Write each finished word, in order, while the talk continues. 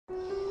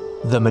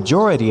The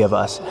majority of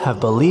us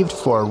have believed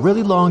for a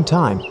really long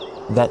time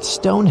that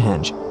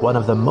Stonehenge, one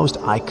of the most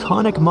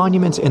iconic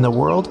monuments in the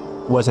world,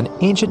 was an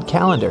ancient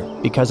calendar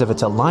because of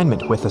its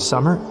alignment with the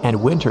summer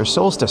and winter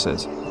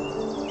solstices.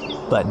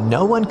 But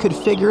no one could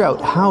figure out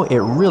how it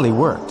really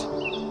worked.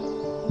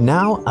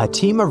 Now, a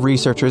team of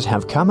researchers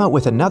have come out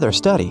with another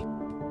study.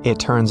 It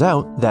turns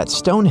out that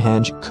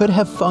Stonehenge could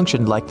have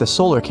functioned like the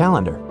solar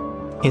calendar.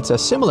 It's a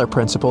similar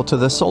principle to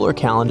the solar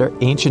calendar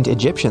ancient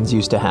Egyptians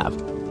used to have,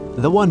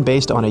 the one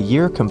based on a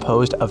year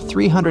composed of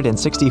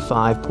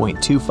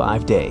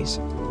 365.25 days.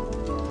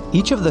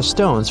 Each of the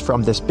stones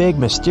from this big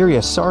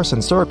mysterious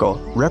sarsen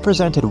circle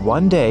represented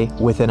one day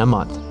within a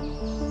month.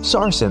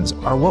 Sarsens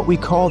are what we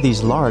call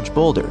these large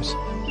boulders.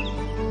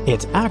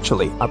 It's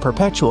actually a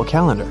perpetual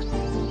calendar,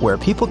 where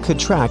people could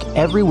track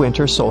every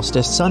winter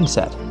solstice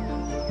sunset.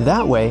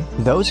 That way,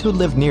 those who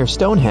lived near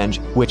Stonehenge,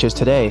 which is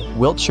today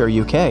Wiltshire,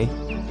 UK,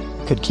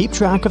 could keep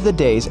track of the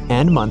days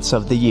and months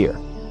of the year.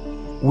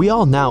 We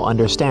all now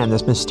understand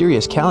this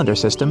mysterious calendar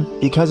system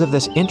because of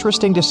this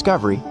interesting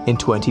discovery in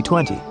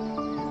 2020.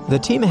 The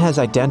team has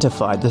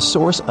identified the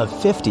source of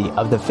 50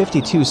 of the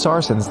 52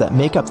 sarsens that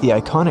make up the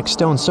iconic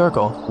stone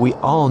circle we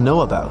all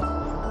know about.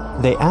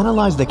 They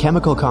analyzed the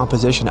chemical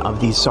composition of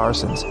these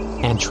sarsens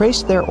and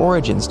traced their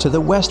origins to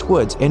the West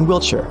Woods in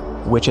Wiltshire,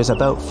 which is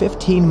about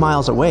 15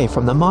 miles away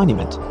from the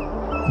monument.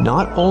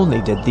 Not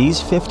only did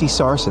these 50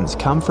 sarsens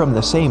come from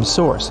the same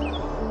source,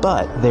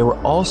 but they were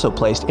also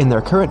placed in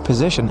their current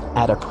position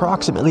at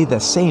approximately the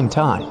same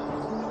time.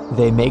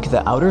 They make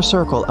the outer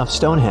circle of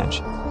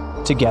Stonehenge,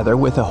 together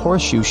with a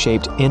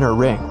horseshoe-shaped inner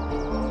ring.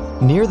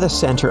 Near the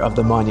center of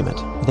the monument,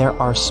 there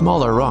are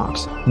smaller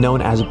rocks,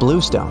 known as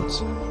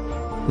bluestones.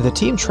 The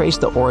team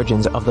traced the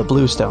origins of the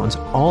bluestones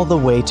all the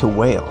way to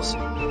Wales.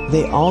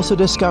 They also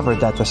discovered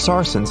that the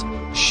sarsens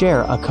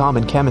share a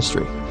common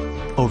chemistry,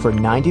 over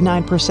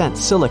 99%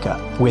 silica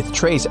with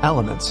trace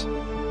elements.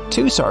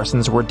 Two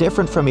sarsens were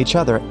different from each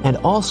other and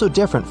also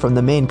different from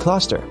the main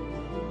cluster.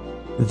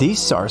 These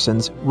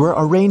sarsens were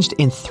arranged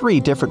in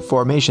 3 different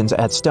formations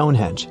at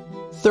Stonehenge.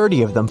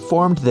 30 of them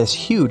formed this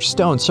huge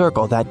stone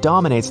circle that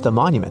dominates the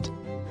monument.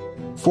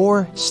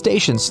 4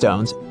 station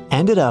stones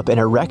ended up in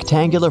a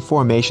rectangular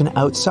formation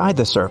outside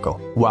the circle,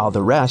 while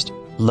the rest,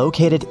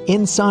 located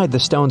inside the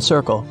stone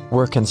circle,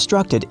 were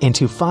constructed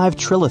into 5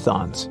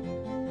 trilithons.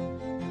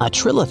 A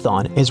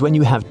trilithon is when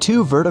you have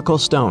 2 vertical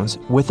stones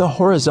with a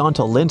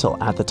horizontal lintel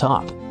at the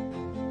top.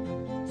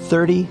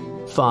 30,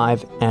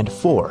 5, and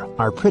 4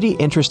 are pretty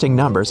interesting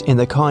numbers in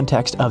the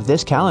context of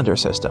this calendar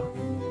system.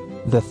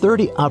 The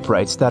 30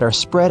 uprights that are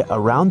spread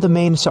around the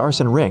main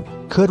sarsen ring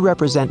could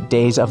represent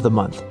days of the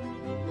month.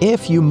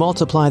 If you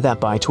multiply that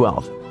by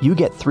 12, you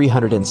get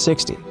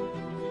 360.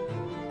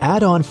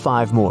 Add on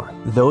 5 more,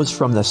 those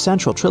from the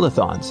central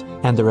trilithons,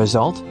 and the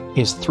result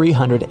is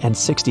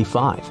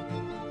 365.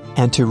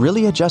 And to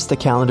really adjust the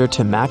calendar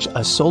to match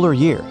a solar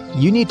year,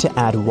 you need to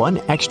add 1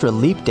 extra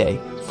leap day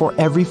for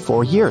every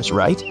 4 years,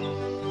 right?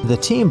 The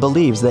team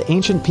believes the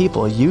ancient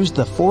people used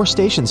the 4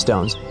 station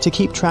stones to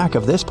keep track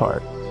of this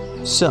part.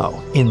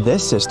 So, in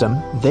this system,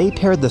 they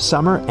paired the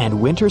summer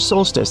and winter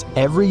solstice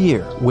every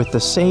year with the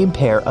same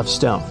pair of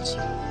stones.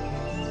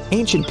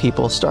 Ancient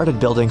people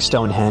started building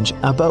Stonehenge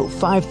about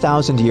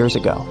 5,000 years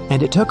ago,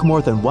 and it took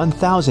more than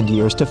 1,000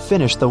 years to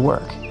finish the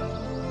work.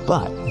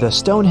 But the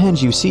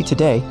Stonehenge you see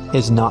today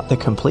is not the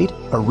complete,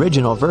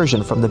 original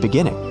version from the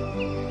beginning.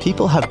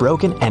 People have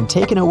broken and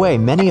taken away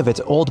many of its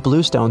old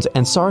bluestones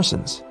and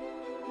sarsens.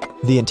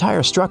 The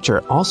entire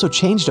structure also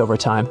changed over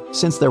time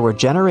since there were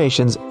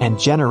generations and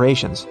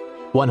generations,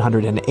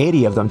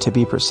 180 of them to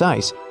be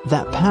precise,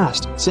 that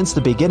passed since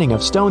the beginning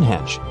of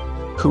Stonehenge,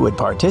 who would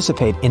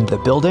participate in the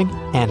building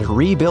and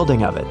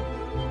rebuilding of it.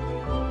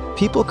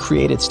 People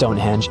created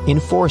Stonehenge in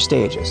 4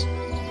 stages.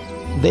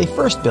 They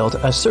first built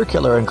a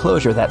circular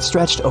enclosure that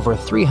stretched over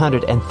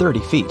 330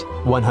 feet,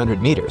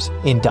 100 meters,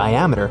 in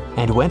diameter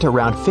and went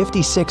around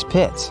 56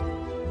 pits.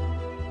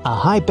 A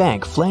high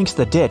bank flanks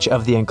the ditch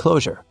of the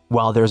enclosure,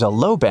 while there's a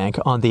low bank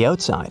on the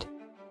outside.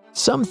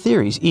 Some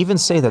theories even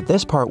say that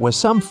this part was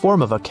some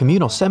form of a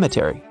communal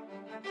cemetery.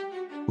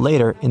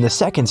 Later, in the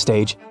second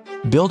stage,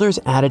 builders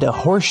added a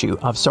horseshoe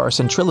of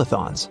sarsen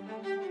trilithons.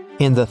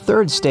 In the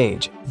third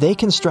stage, they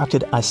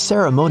constructed a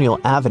ceremonial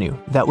avenue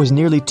that was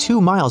nearly 2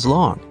 miles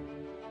long.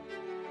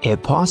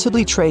 It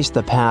possibly traced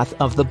the path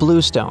of the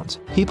bluestones.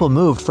 People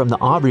moved from the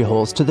Aubrey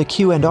holes to the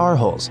Q&R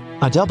holes,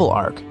 a double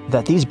arc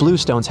that these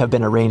bluestones have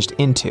been arranged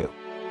into.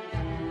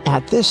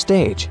 At this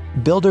stage,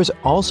 builders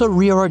also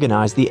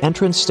reorganized the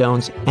entrance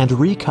stones and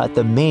recut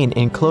the main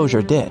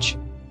enclosure ditch.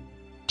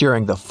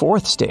 During the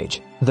fourth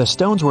stage, the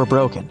stones were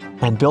broken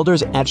and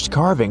builders etched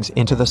carvings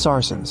into the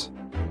sarsens.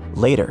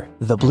 Later,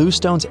 the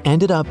bluestones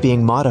ended up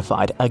being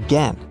modified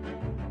again.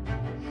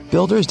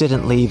 Builders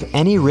didn't leave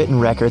any written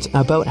records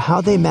about how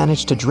they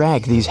managed to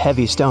drag these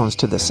heavy stones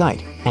to the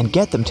site and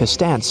get them to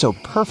stand so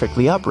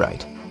perfectly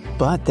upright.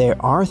 But there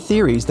are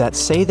theories that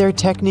say their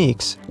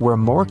techniques were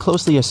more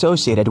closely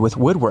associated with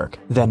woodwork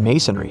than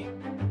masonry.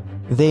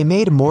 They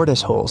made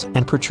mortise holes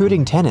and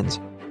protruding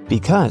tenons,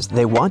 because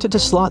they wanted to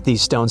slot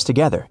these stones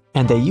together,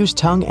 and they used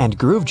tongue and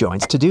groove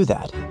joints to do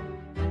that.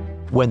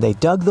 When they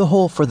dug the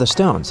hole for the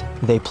stones,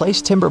 they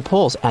placed timber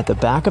poles at the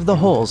back of the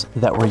holes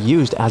that were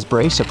used as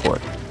brace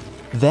support.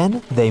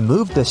 Then, they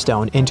moved the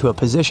stone into a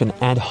position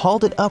and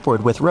hauled it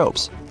upward with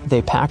ropes.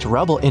 They packed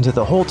rubble into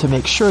the hole to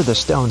make sure the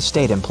stone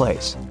stayed in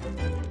place.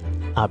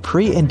 A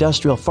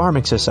pre-industrial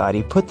farming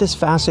society put this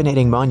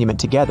fascinating monument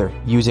together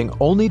using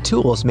only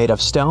tools made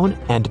of stone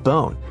and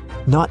bone.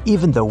 Not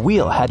even the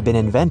wheel had been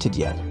invented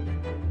yet.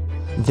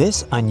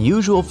 This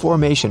unusual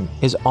formation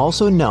is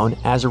also known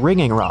as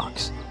ringing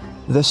rocks.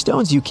 The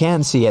stones you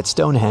can see at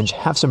Stonehenge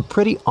have some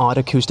pretty odd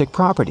acoustic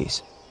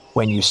properties.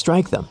 When you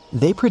strike them,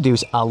 they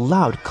produce a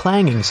loud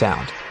clanging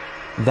sound.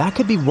 That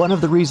could be one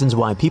of the reasons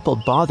why people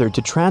bothered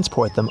to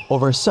transport them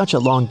over such a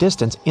long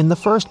distance in the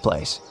first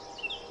place.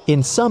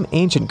 In some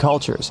ancient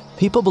cultures,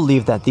 people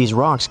believed that these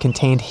rocks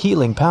contained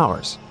healing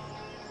powers.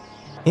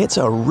 It's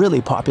a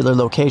really popular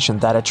location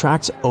that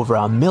attracts over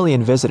 1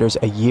 million visitors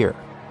a year.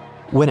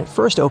 When it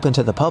first opened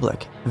to the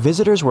public,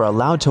 visitors were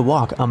allowed to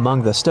walk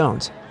among the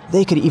stones.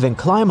 They could even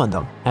climb on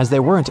them, as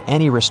there weren't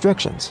any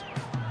restrictions.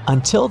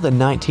 Until the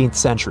 19th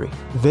century,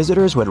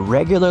 visitors would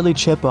regularly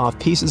chip off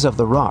pieces of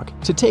the rock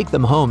to take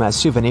them home as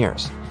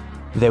souvenirs.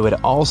 They would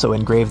also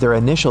engrave their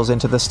initials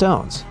into the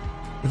stones.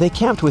 They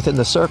camped within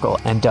the circle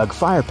and dug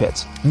fire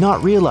pits,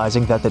 not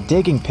realizing that the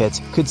digging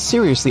pits could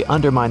seriously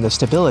undermine the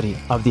stability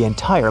of the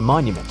entire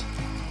monument.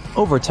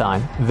 Over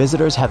time,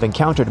 visitors have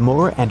encountered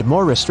more and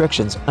more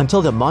restrictions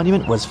until the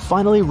monument was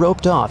finally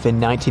roped off in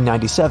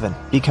 1997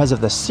 because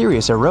of the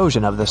serious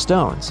erosion of the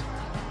stones.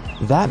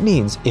 That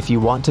means if you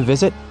want to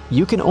visit,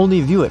 you can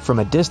only view it from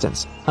a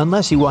distance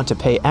unless you want to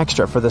pay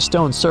extra for the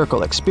stone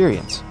circle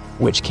experience,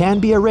 which can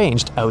be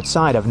arranged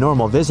outside of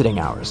normal visiting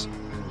hours.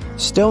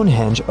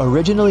 Stonehenge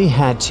originally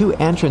had 2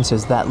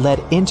 entrances that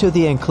led into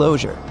the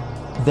enclosure.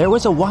 There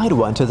was a wide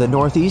one to the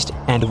northeast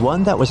and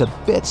one that was a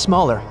bit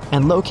smaller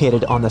and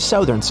located on the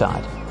southern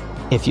side.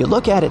 If you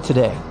look at it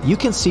today, you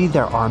can see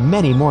there are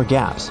many more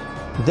gaps.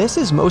 This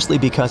is mostly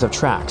because of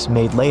tracks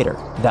made later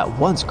that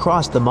once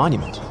crossed the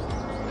monument.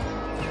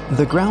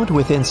 The ground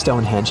within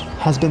Stonehenge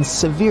has been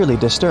severely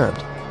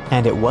disturbed,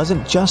 and it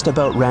wasn't just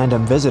about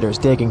random visitors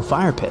digging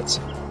fire pits.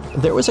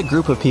 There was a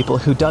group of people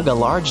who dug a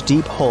large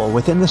deep hole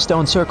within the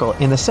stone circle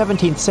in the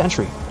 17th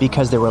century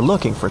because they were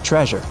looking for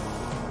treasure.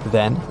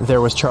 Then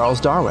there was Charles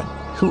Darwin,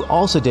 who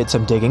also did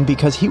some digging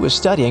because he was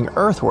studying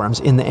earthworms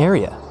in the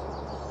area.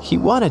 He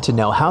wanted to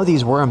know how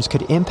these worms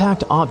could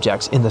impact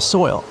objects in the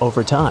soil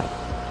over time.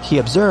 He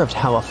observed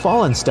how a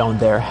fallen stone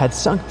there had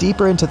sunk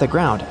deeper into the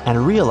ground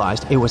and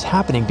realized it was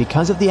happening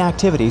because of the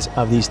activities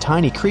of these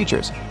tiny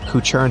creatures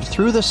who churned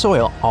through the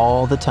soil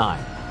all the time.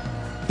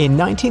 In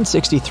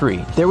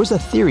 1963, there was a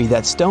theory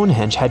that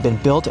Stonehenge had been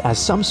built as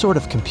some sort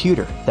of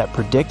computer that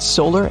predicts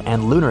solar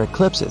and lunar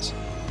eclipses.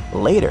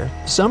 Later,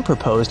 some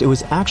proposed it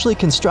was actually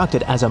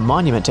constructed as a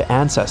monument to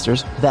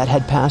ancestors that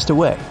had passed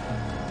away.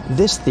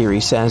 This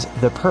theory says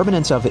the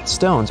permanence of its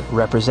stones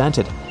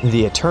represented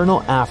the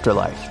eternal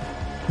afterlife.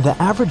 The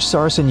average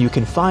sarsen you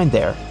can find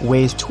there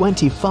weighs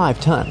 25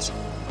 tons,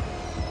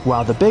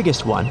 while the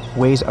biggest one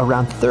weighs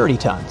around 30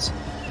 tons.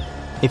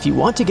 If you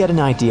want to get an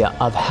idea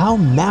of how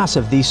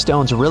massive these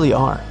stones really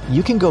are,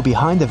 you can go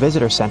behind the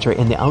visitor center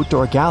in the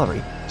outdoor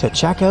gallery to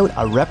check out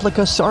a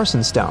replica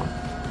sarsen stone.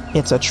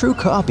 It's a true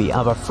copy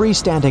of a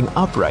freestanding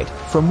upright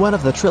from one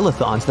of the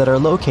trilithons that are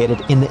located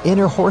in the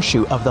inner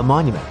horseshoe of the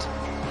monument.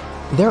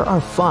 There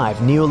are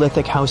 5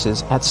 Neolithic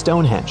houses at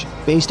Stonehenge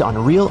based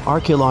on real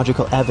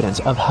archaeological evidence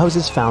of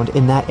houses found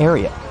in that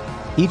area.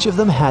 Each of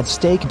them had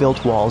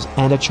stake-built walls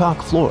and a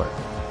chalk floor.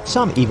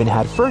 Some even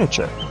had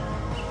furniture.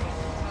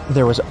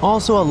 There was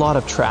also a lot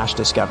of trash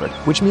discovered,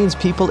 which means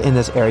people in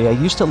this area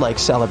used to like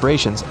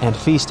celebrations and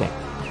feasting.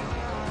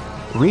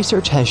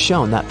 Research has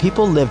shown that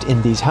people lived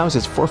in these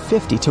houses for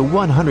 50 to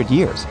 100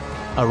 years,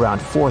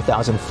 around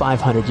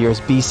 4,500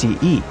 years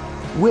BCE,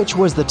 which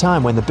was the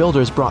time when the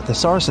builders brought the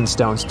sarsen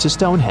stones to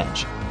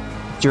Stonehenge.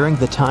 During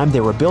the time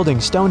they were building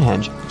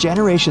Stonehenge,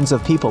 generations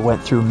of people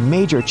went through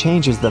major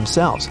changes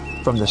themselves,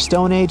 from the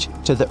Stone Age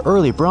to the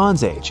early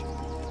Bronze Age.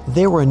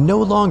 They were no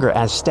longer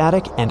as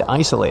static and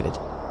isolated.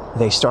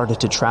 They started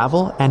to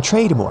travel and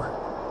trade more,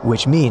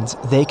 which means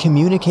they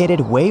communicated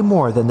way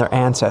more than their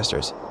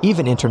ancestors,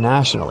 even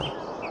internationally.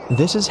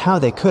 This is how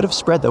they could have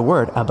spread the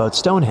word about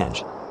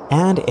Stonehenge,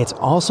 and it's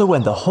also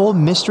when the whole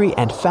mystery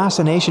and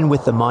fascination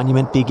with the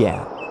monument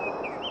began.